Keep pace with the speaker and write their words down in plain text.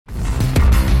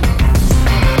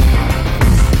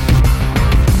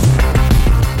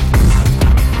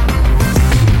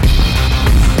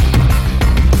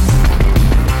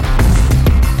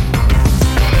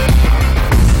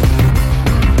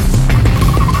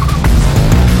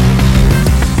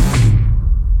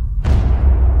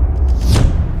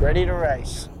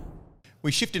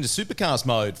We shift into supercars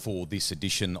mode for this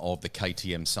edition of the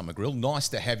KTM Summer Grill. Nice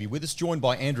to have you with us, joined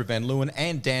by Andrew Van Leeuwen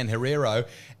and Dan Herrero.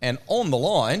 And on the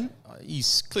line,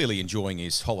 he's clearly enjoying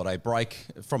his holiday break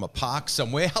from a park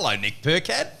somewhere. Hello, Nick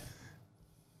Percat.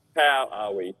 How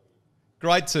are we?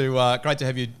 Great to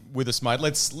have you with us, mate.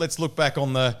 Let's look back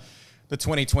on the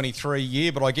 2023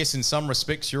 year, but I guess in some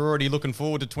respects you're already looking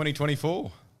forward to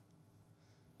 2024.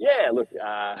 Yeah, look,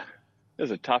 it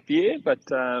was a tough year, but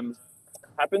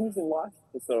happens in life.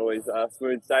 It's not always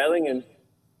smooth sailing, and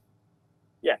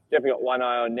yeah, definitely got one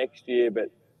eye on next year,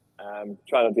 but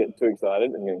try not to get too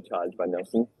excited. I'm getting charged by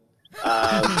Nelson.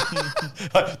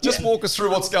 Just walk us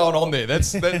through what's going on there.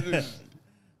 That's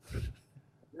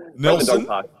Nelson. Dog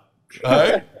park.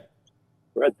 Hey?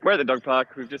 We're at the dog park.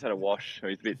 We've just had a wash. So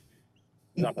he's a bit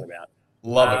nothing about.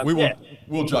 Love it.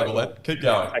 We'll juggle that. Keep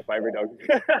going. Take my every dog.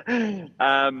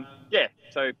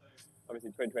 So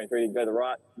obviously 2023 didn't go the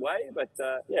right way, but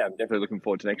I'm definitely looking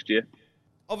forward to next year.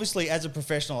 Obviously, as a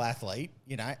professional athlete,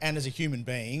 and as a human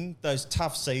being, those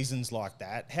tough seasons like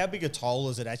that, how big a toll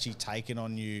has it actually taken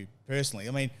on you personally?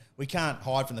 I mean, we can't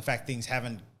hide from the fact things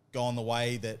haven't gone the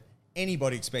way that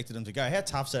anybody expected them to go. How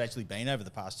tough's it actually been over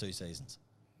the past two seasons?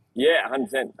 Yeah,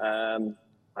 100%.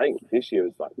 I think this year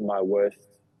was like my worst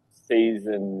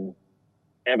season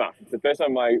ever. It's the first time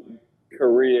in my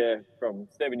career from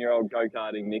 7-year-old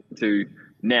go-karting Nick to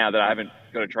now that I haven't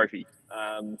got a trophy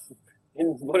in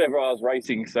whatever I was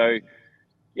racing. So,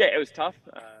 yeah, it was tough.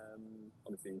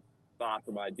 Obviously, far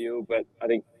from ideal, but I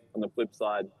think on the flip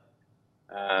side,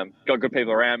 got good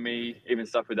people around me, even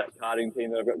stuff with that karting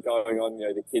team that I've got going on.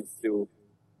 The kids still,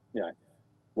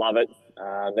 love it.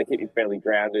 They keep me fairly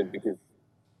grounded because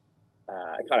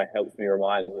it kind of helps me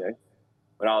remind,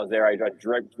 when I was their age, I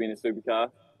dreamt to be in a supercar.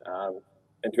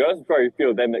 And to be honest, probably a few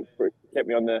of them that kept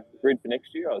me on the grid for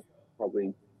next year. I was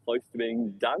probably close to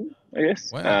being done, I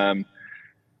guess. Wow.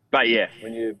 But yeah,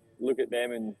 when you look at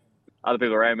them and other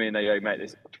people around me and they go, mate,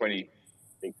 there's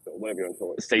 26 or whatever you want to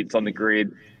call it, seats on the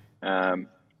grid.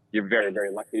 You're very,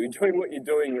 very lucky to be doing what you're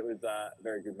doing. It was a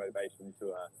very good motivation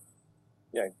to,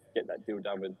 get that deal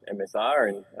done with MSR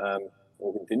and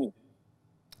we'll continue.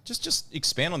 Just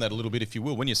expand on that a little bit, if you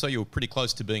will. When you say you were pretty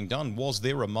close to being done, was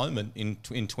there a moment in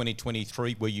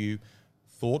 2023 where you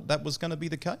thought that was going to be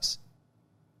the case?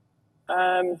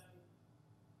 I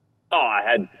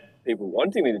had people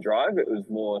wanting me to drive. It was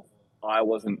more I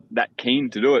wasn't that keen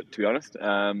to do it, to be honest.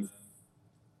 I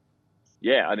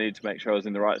needed to make sure I was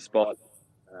in the right spot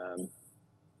with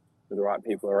the right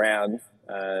people around.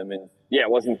 It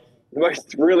wasn't the most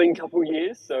thrilling couple of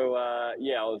years. So, I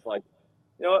was like,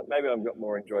 you know what, maybe I've got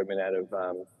more enjoyment out of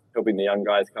helping the young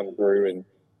guys come through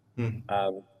and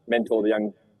mentor the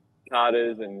young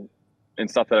karters and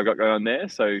stuff that I've got going on there.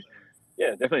 So,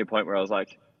 yeah, definitely a point where I was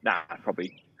like, nah, I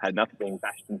probably had enough of being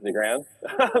bashed into the ground.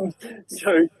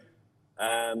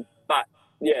 Then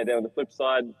on the flip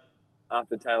side,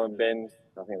 after Tail and Bend,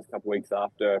 I think it was a couple of weeks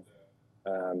after,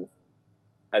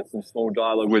 had some small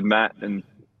dialogue with Matt, and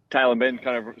Tail and Bend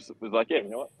kind of was like, yeah, you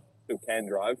know what, still can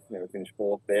drive. We finished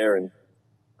fourth there, and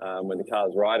when the car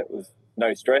was right, it was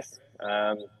no stress.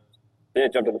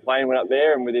 Jumped on the plane, went up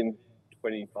there, and within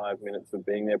 25 minutes of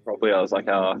being there probably, I was like,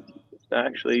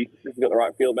 actually, this has got the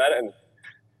right feel about it, and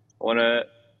I want to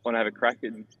have a crack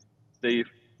and see if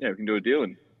we can do a deal.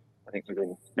 And I think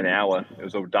within an hour, it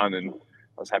was all done, and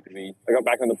I was happy to be. I got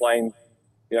back on the plane,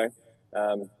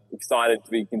 excited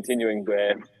to be continuing.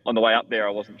 Where on the way up there,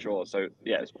 I wasn't sure. So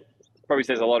yeah, it probably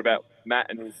says a lot about Matt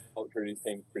and his culture and his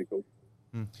team. Pretty cool.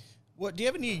 What do you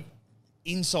have any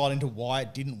insight into why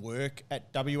it didn't work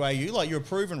at WAU? Like, you're a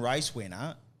proven race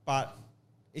winner, but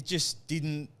it just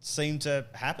didn't seem to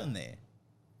happen there.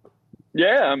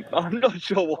 Yeah, I'm not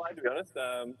sure why, to be honest.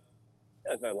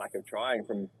 There's no lack of trying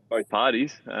from both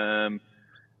parties. I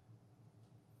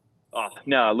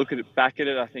look back at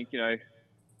it, I think, when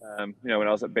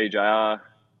I was at BJR,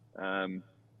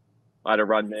 I had a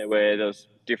run there where there was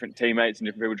different teammates and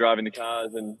different people driving the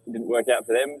cars, and it didn't work out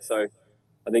for them. So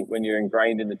I think when you're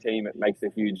ingrained in the team, it makes a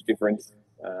huge difference.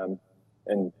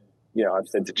 I've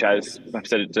said to Chaz, I've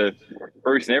said it to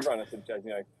Bruce and everyone, I said to Chaz,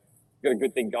 you've got a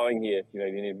good thing going here.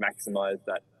 You need to maximise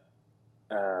that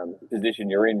position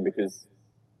you're in, because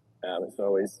it's not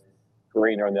always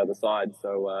greener on the other side.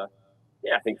 So, I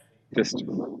think just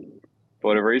for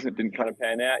whatever reason, it didn't kind of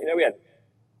pan out. We had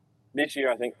this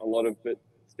year, I think a lot of it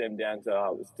stemmed down to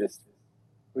it was just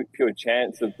pure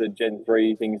chance of the Gen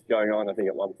 3 things going on. I think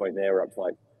at one point there we're up to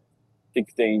like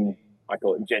 16, I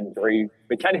call it Gen 3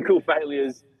 mechanical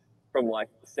failures from like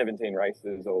 17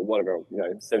 races or whatever,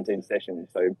 17 sessions.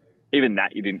 So even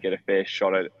that, you didn't get a fair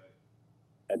shot at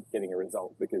getting a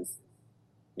result, because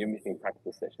you're missing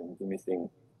practice sessions, you're missing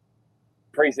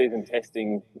pre-season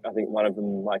testing. I think one of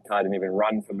them, my car didn't even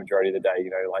run for the majority of the day.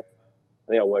 Like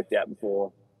I think I worked out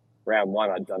before round one,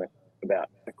 I'd done about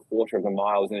a quarter of a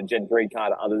mile in a Gen 3 car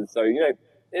to others. So,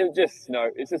 it's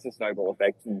just a snowball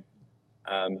effect. And,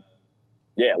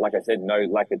 like I said, no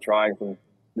lack of trying from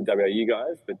the WAU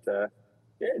guys, but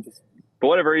just for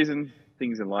whatever reason,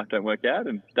 things in life don't work out.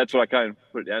 And that's what I kind of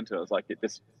put it down to. I was like, it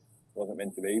just wasn't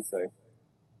meant to be. So,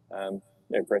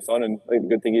 press on. And I think the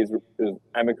good thing is it was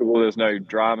amicable. There was no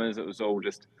dramas. It was all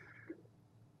just,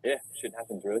 shit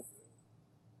happens really.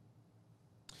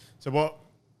 So what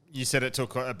you said, it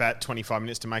took about 25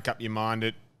 minutes to make up your mind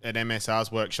at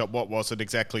MSR's workshop. What was it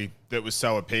exactly that was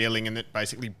so appealing and that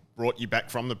basically brought you back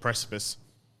from the precipice?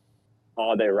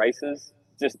 Oh, they're races,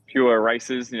 just pure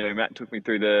races. Matt took me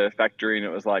through the factory and it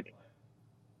was like,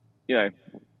 the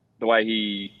way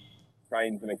he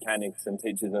trains the mechanics and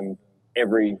teaches them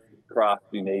every craft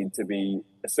you need to be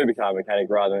a supercar mechanic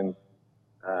rather than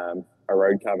a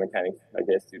road car mechanic, I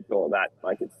guess you'd call it that.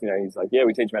 Like it's, he's like,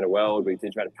 we teach them how to weld, we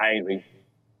teach them how to paint, we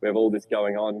have all this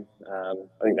going on. I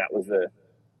think that was the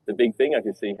big thing. I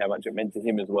could see how much it meant to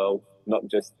him as well, not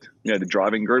just, the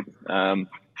driving group. And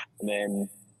then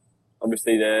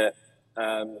obviously the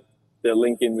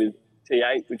link in with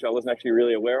T8, which I wasn't actually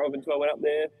really aware of until I went up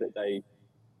there, that they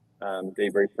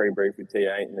debrief, pre-brief with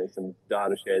T8 and there's some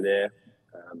data share there.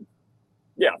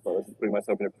 I thought I was putting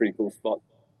myself in a pretty cool spot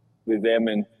with them,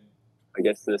 and I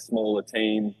guess the smaller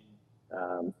team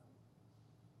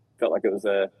felt like it was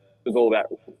all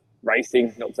about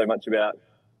racing, not so much about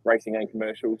racing and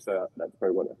commercial. So that's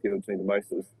probably what appealed to me the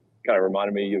most. It was kind of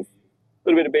reminded me of a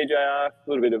little bit of BJR, a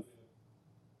little bit of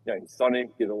Sonic,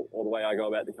 all the way I go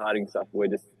about the karting stuff. We're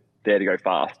just there to go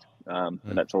fast, and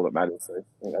that's all that matters. So I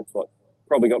think that's what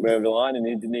probably got me over the line. And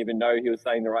he didn't even know he was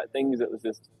saying the right things. It was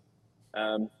just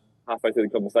halfway through the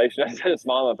conversation, I had a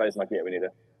smile on my face. I'm like, we need to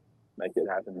make it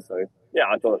happen. So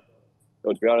I thought,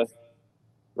 to be honest,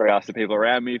 I asked the people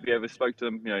around me if you ever spoke to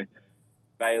them,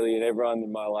 Bailey and everyone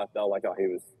in my life, they were like, he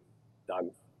was done.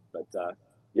 But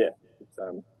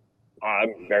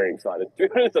I'm very excited. To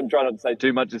be honest, I'm trying not to say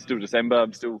too much. It's still December.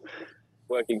 I'm still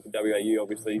working for WAU,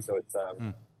 obviously. So it's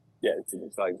it's an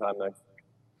exciting time though.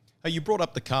 Hey, you brought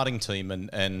up the karting team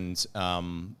and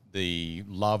the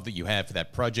love that you have for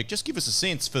that project. Just give us a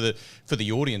sense for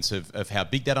the audience of how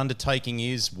big that undertaking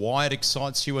is, why it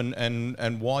excites you,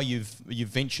 and why you've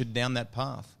ventured down that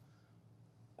path.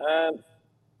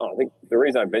 I think the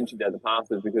reason I ventured down the path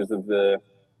is because of I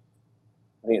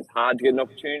think it's hard to get an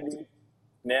opportunity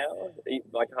now.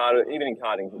 Like harder, even in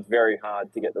karting, it's very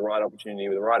hard to get the right opportunity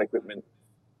with the right equipment.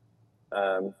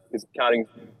 Because karting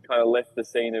kind of left the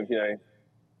scene of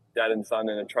dad and son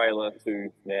in a trailer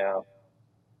to now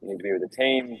you need to be with a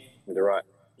team with the right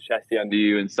chassis under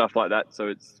you and stuff like that. So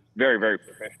it's very, very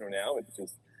professional now, which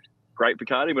is great for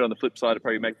karting. But on the flip side, it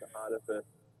probably makes it harder for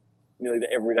nearly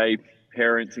the everyday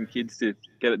parents and kids to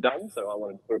get it done. So I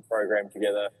wanted to put a program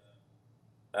together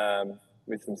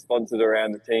with some sponsors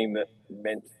around the team that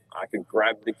meant I could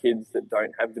grab the kids that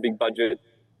don't have the big budget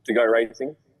to go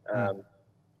racing.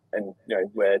 And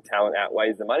where talent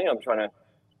outweighs the money, I'm trying to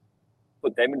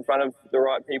put them in front of the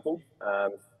right people.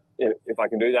 If I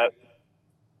can do that,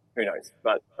 who knows?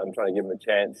 But I'm trying to give them a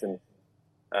chance and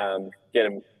get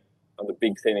them on the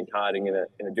big scene in karting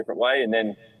in a different way. And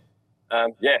then,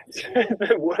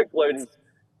 the workload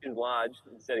is large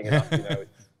in setting it up.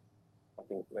 I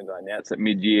think when I announced it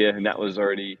mid-year, and that was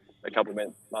already a couple of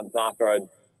months after I'd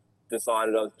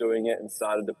decided I was doing it and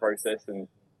started the process. And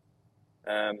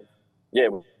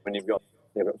when you've got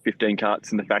 15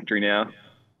 karts in the factory now,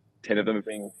 10 of them are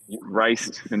being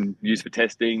raced and used for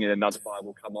testing, and another 5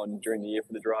 will come on during the year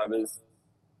for the drivers.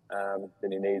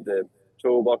 Then you need the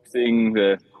toolboxing,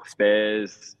 the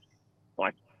spares.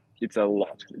 Like, it's a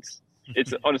lot.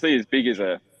 It's honestly as big as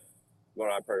what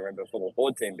I probably remember a Formula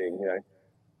Ford team being,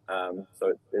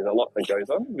 So there's a lot that goes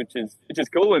on, which is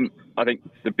cool. And I think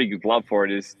the big love for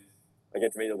it is I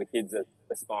get to meet all the kids that are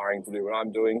aspiring to do what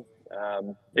I'm doing.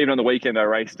 Even on the weekend, I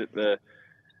raced at the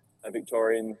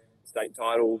Victorian state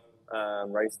title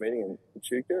race meeting in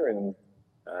Echuca, and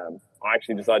I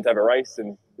actually decided to have a race,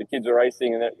 and the kids were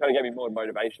racing, and it kind of gave me more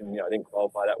motivation. I didn't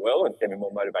qualify that well, and it gave me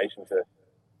more motivation to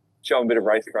show them a bit of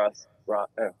racecraft,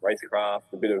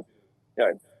 a bit of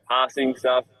passing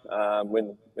stuff.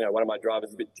 When one of my drivers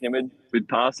is a bit timid with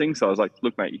passing, so I was like,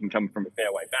 "Look, mate, you can come from a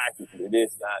fair way back. You can do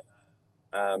this,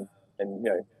 that," and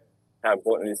how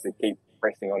important it is to keep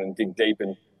pressing on and dig deep.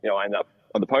 And I end up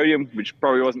on the podium, which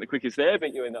probably wasn't the quickest there,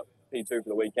 but you end up P2 for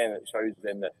the weekend. It shows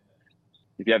them that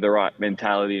if you have the right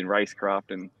mentality and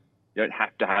racecraft and you don't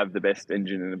have to have the best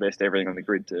engine and the best everything on the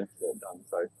grid to get it done.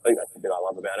 So I think that's the bit I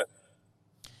love about it.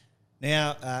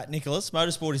 Now, Nicholas,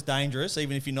 motorsport is dangerous,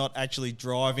 even if you're not actually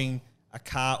driving a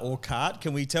car or kart.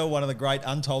 Can we tell one of the great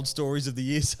untold stories of the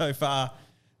year so far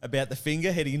about the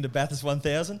finger heading into Bathurst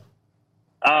 1000?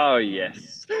 Oh,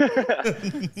 yes.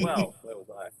 Well, where was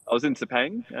I? I was in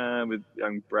Sepang with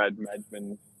young Brad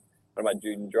Madgman, one of my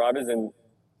junior drivers, and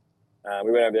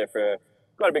we went over there for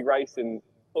quite a big race and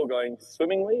all going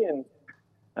swimmingly. And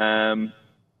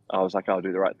I was like, I'll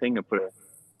do the right thing and put a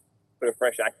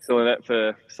fresh axle in it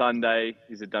for Sunday.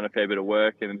 He's done a fair bit of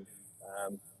work, and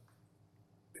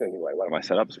couldn't give away one of my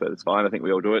setups, but it's fine. I think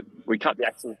we all do it. We cut the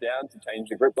axles down to change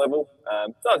the grip level.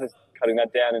 So I was just cutting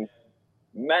that down and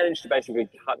managed to basically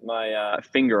cut my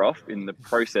finger off in the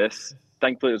process.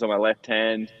 Thankfully, it was on my left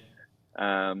hand.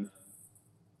 And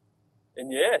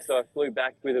yeah, so I flew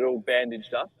back with it all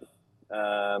bandaged up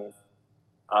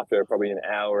after probably an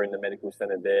hour in the medical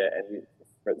centre there. And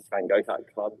we're at the Spain Go-Kart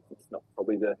Club. It's not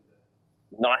probably the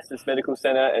nicest medical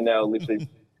centre, and they were literally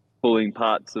pulling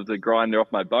parts of the grinder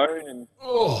off my bone. And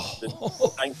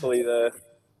thankfully, the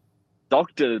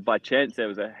doctor, by chance, there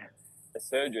was a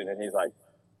surgeon, and he's like,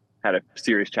 had a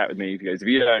serious chat with me. He goes, if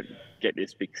you don't get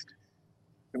this fixed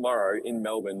tomorrow in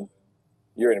Melbourne,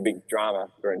 you're in a big drama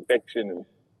for infection and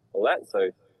all that. So,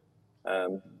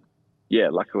 yeah,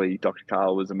 luckily Dr.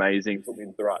 Carl was amazing. Put me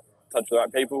in the right touch with the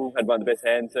right people. Had one of the best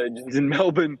hand surgeons in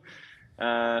Melbourne.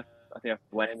 I think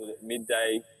I landed at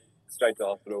midday, straight to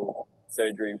hospital,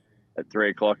 surgery at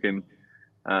 3:00,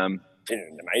 and did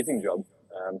an amazing job.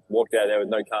 Walked out there with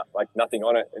no cut, like nothing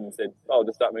on it, and said, "Oh, I'll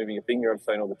just start moving your finger. I've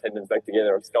sewn all the tendons back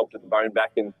together. I've sculpted the bone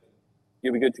back, and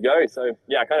you'll be good to go." So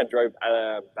yeah, I kind of drove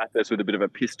Bathurst with a bit of a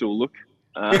pistol look,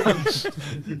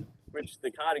 which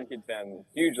the karting kids found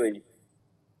hugely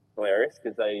hilarious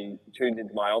because they tuned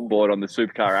into my onboard on the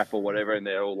supercar app or whatever, and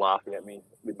they're all laughing at me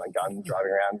with my gun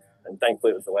driving around. And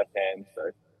thankfully, it was the left hand.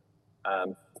 So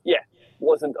yeah,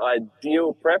 wasn't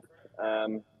ideal prep.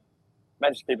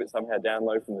 Managed to keep it somehow down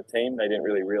low from the team. They didn't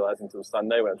really realise until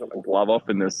Sunday when I took my glove off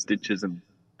and there's stitches and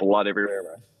blood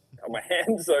everywhere on my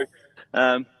hand. So,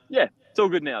 yeah, it's all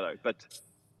good now though. But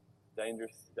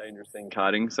dangerous thing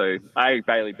karting. So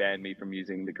Bailey banned me from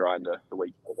using the grinder the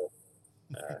week of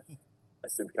a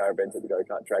supercar event at the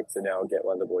go-kart track. So now I'll get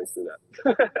one of the boys to do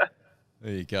that.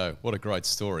 There you go. What a great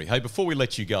story. Hey, before we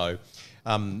let you go,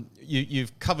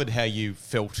 you've covered how you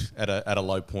felt at a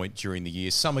low point during the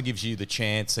year. Summer gives you the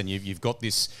chance, and you've got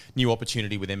this new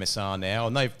opportunity with MSR now,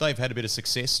 and they've had a bit of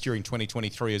success during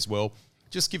 2023 as well.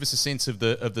 Just give us a sense of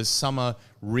the summer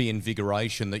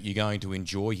reinvigoration that you're going to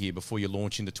enjoy here before you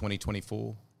launch into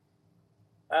 2024.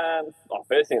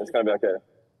 First thing, it's going to be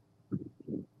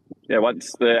like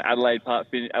once the Adelaide Part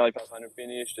 500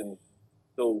 finished and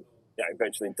still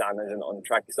virtually done and on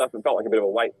track and stuff, it felt like a bit of a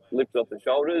weight lifted off the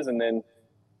shoulders. And then,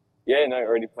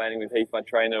 already planning with Heath, my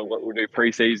trainer, what we'll do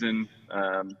pre-season.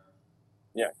 I'm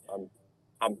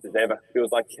pumped as ever.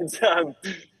 Feels like it's, I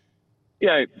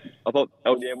thought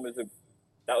LDM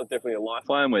that was definitely a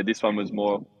lifeline, where this one was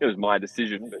more, it was my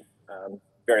decision, but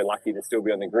very lucky to still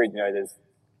be on the grid.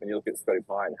 When you look at Scotty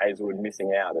Pye and Hazelwood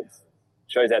missing out, it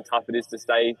shows how tough it is to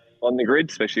stay on the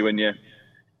grid, especially when you're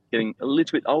getting a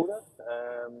little bit older.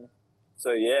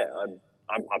 So yeah, I'm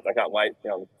pumped. I can't wait.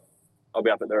 I'll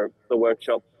be up at the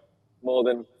workshop more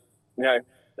than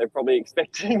they're probably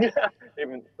expecting,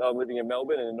 even though I'm living in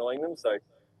Melbourne and annoying them. So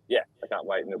yeah, I can't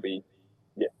wait, and it'll be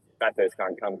Bathurst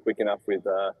can't come quick enough with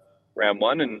round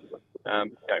one. And to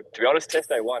be honest, test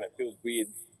day one, it feels weird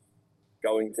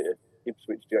going to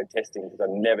Ipswich to go testing because I've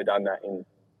never done that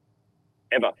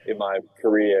ever in my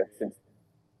career since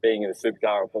being in a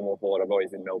supercar or Formula Ford. I've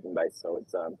always been Melbourne based, so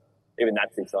it's even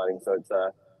that's exciting. So it's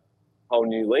a whole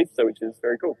new leaf, which is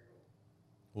very cool.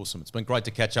 Awesome. It's been great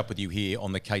to catch up with you here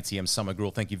on the KTM Summer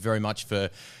Grill. Thank you very much for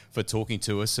talking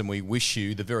to us, and we wish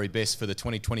you the very best for the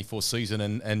 2024 season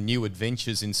and new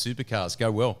adventures in supercars.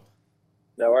 Go well.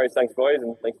 No worries. Thanks, boys,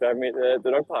 and thanks for having me at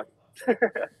the dog park.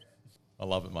 I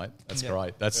love it, mate. That's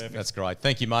great. That's great.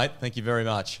 Thank you, mate. Thank you very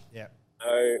much. Yeah.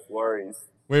 No worries.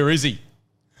 Where is he?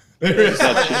 He's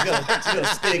got a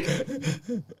stick.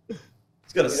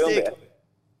 He's got a stick.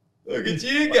 Look at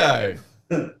you go.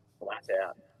 Flat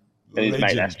out. And his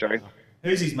mate Astro.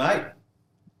 Who's his mate?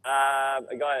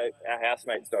 A guy, our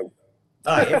housemate's dog.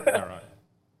 Oh, yeah. All right.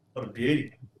 What a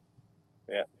beauty.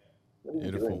 Yeah.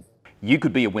 Beautiful. You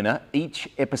could be a winner each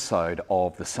episode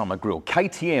of the Summer Grill.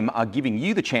 KTM are giving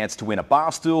you the chance to win a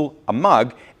bar stool, a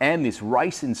mug, and this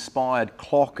race-inspired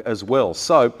clock as well.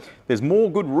 So there's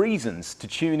more good reasons to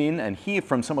tune in and hear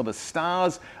from some of the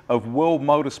stars of world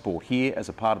motorsport here as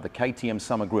a part of the KTM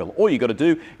Summer Grill. All you got to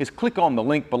do is click on the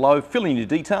link below, fill in your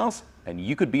details, and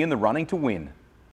you could be in the running to win.